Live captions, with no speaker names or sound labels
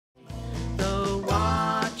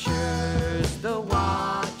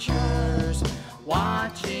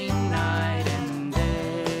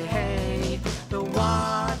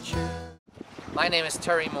My name is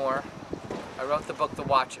Terry Moore. I wrote the book The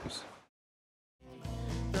Watchers.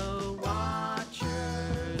 And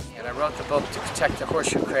I wrote the book to protect the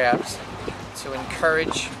horseshoe crabs, to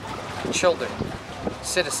encourage children,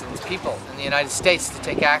 citizens, people in the United States to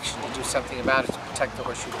take action, to do something about it, to protect the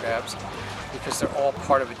horseshoe crabs, because they're all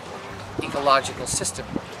part of an ecological system.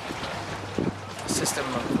 A system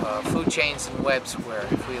of food chains and webs where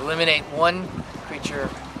if we eliminate one creature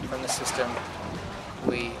from the system,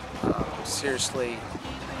 we seriously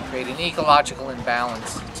create an ecological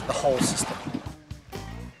imbalance to the whole system.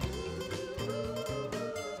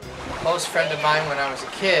 A close friend of mine when I was a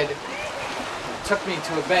kid took me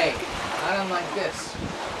to a bay, not unlike this,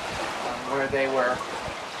 where they were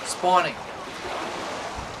spawning.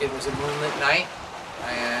 It was a moonlit night,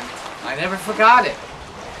 and I never forgot it.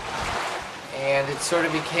 And it sort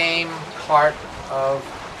of became part of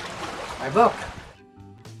my book.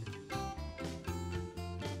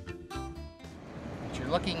 What you're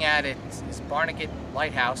looking at is Barnegat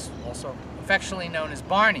Lighthouse, also affectionately known as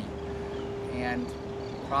Barney. And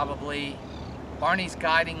probably Barney's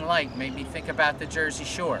guiding light made me think about the Jersey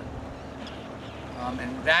Shore.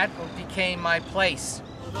 And that became my place.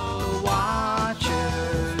 The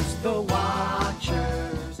Watchers, the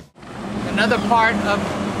Watchers. Another part of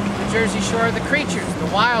the Jersey Shore are the creatures, the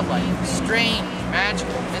wildlife, strange,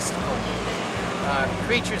 magical, mystical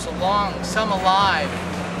creatures along, some alive,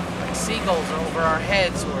 like seagulls over our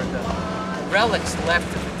heads, or the relics left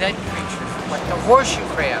of the dead creatures, like the horseshoe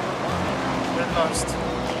crab, one of the most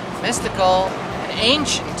mystical and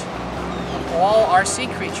ancient of all our sea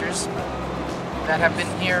creatures that have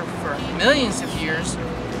been here for millions of years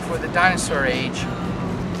before the dinosaur age.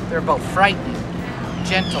 They're both frightening,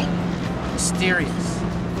 gentle, mysterious,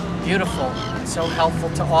 beautiful, and so helpful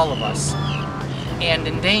to all of us, and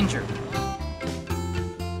endangered.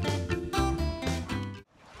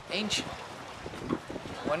 Ancient,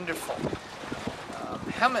 wonderful,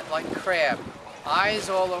 helmet-like crab, eyes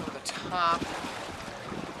all over the top,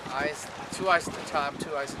 eyes, 2 eyes at the top,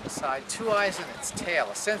 2 eyes at the side, 2 eyes in its tail,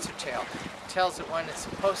 a sensor tail. It tells it when it's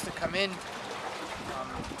supposed to come in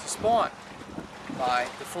to spawn by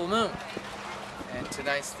the full moon. And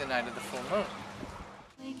tonight's the night of the full moon.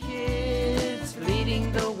 Kids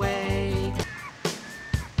leading the way.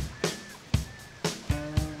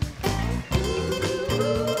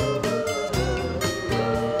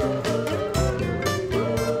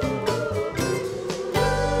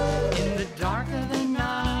 In the dark of the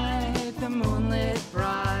night, the moonlit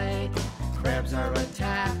bright, crabs are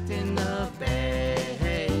attacked in the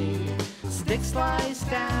bay. Sticks slice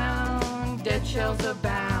down, dead shells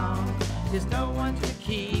abound. There's no one to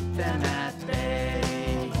keep them at bay.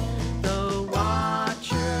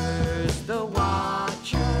 The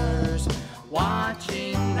Watchers,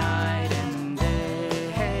 watching night and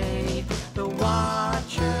day. The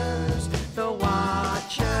Watchers,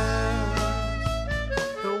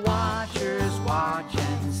 watch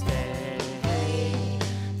and stay.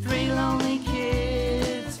 3 lonely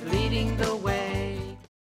kids leading the way.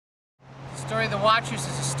 The story of the Watchers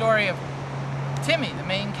is a story of Timmy, the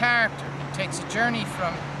main character, who takes a journey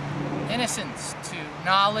from innocence to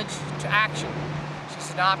knowledge to action.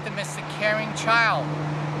 She's an optimistic, caring child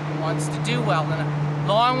who wants to do well, and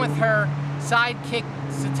along with her sidekick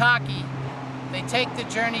Sataki, they take the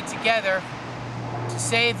journey together to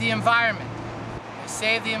save the environment. They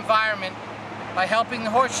save the environment by helping the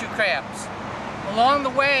horseshoe crabs. Along the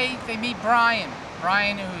way, they meet Brian,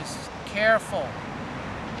 who's careful,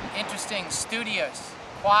 interesting, studious,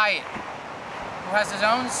 quiet, who has his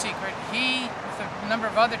own secret. He, with a number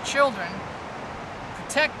of other children,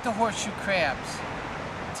 protect the horseshoe crabs.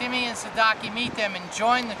 Timmy and Sadaki meet them and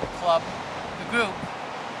join the club, the group,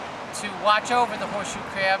 to watch over the horseshoe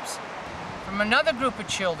crabs from another group of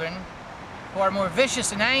children who are more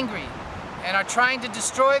vicious and angry and are trying to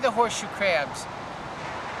destroy the horseshoe crabs,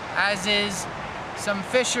 as is some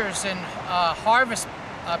fishers and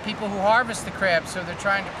people who harvest the crabs, so they're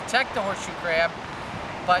trying to protect the horseshoe crab.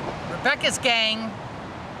 But Rebecca's gang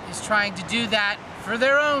is trying to do that for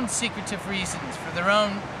their own secretive reasons, for their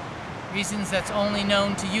own reasons that's only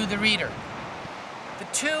known to you, the reader. The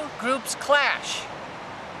 2 groups clash,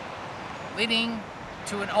 leading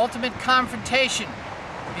to an ultimate confrontation.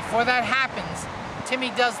 Before that happens,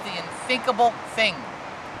 Timmy does the unthinkable thing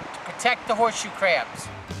to protect the horseshoe crabs.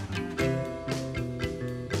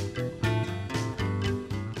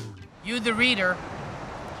 You, the reader,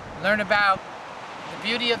 learn about the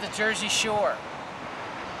beauty of the Jersey Shore,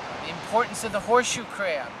 the importance of the horseshoe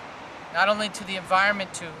crab, not only to the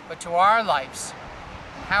environment but to our lives,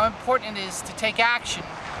 and how important it is to take action,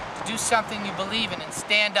 to do something you believe in and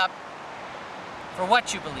stand up for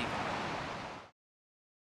what you believe in.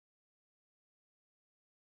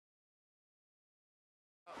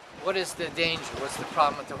 What is the danger? What's the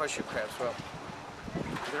problem with the horseshoe crabs? Well,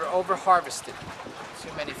 they're over-harvested.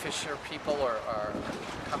 Too many fisher people or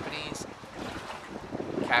companies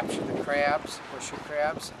capture the crabs, horseshoe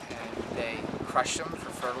crabs, and they crush them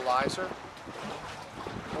for fertilizer,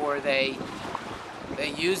 or they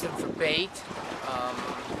use them for bait,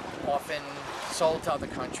 often sold to other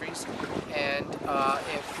countries. And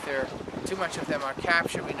if too much of them are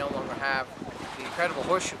captured, we no longer have the incredible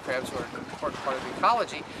horseshoe crabs, who are an important part of the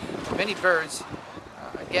ecology. Many birds,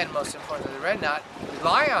 again, most importantly the red knot,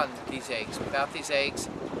 rely on these eggs. Without these eggs,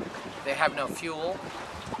 they have no fuel,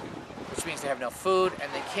 which means they have no food,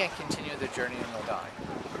 and they can't continue their journey and they'll die.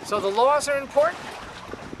 So the laws are important.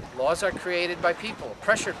 Laws are created by people,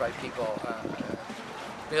 pressured by people.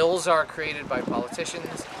 Bills are created by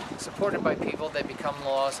politicians, supported by people, they become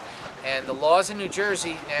laws. And the laws in New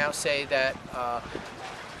Jersey now say that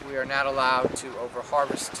we are not allowed to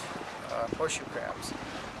over-harvest horseshoe crabs.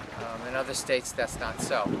 In other states, that's not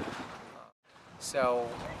so.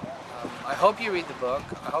 I hope you read the book.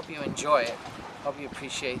 I hope you enjoy it. I hope you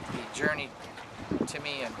appreciate the journey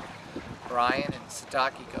Timmy and Brian and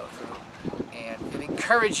Sataki go through. And it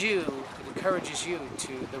encourages you,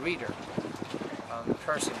 to the reader, the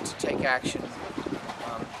person, to take action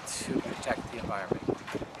to protect the environment.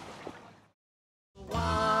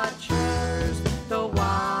 The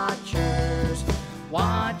watchers,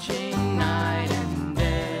 watching night and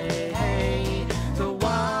day. The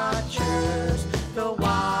watchers, the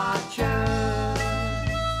watchers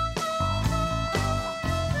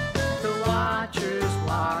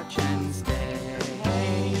watch and stay.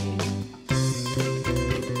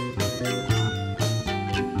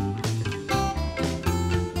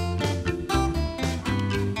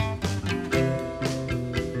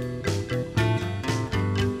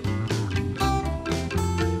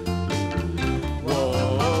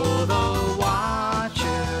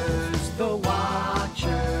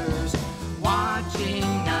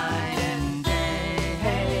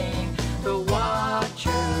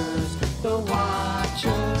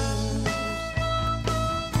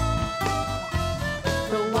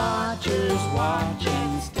 Watch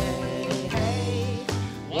and stay.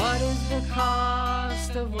 What is the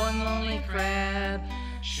cost of one lonely crab?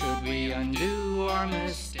 Should we undo our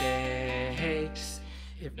mistakes?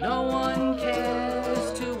 If no one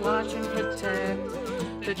cares to watch and protect,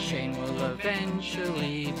 the chain will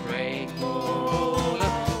eventually break. Oh,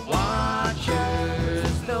 the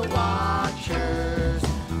watchers, the watchers.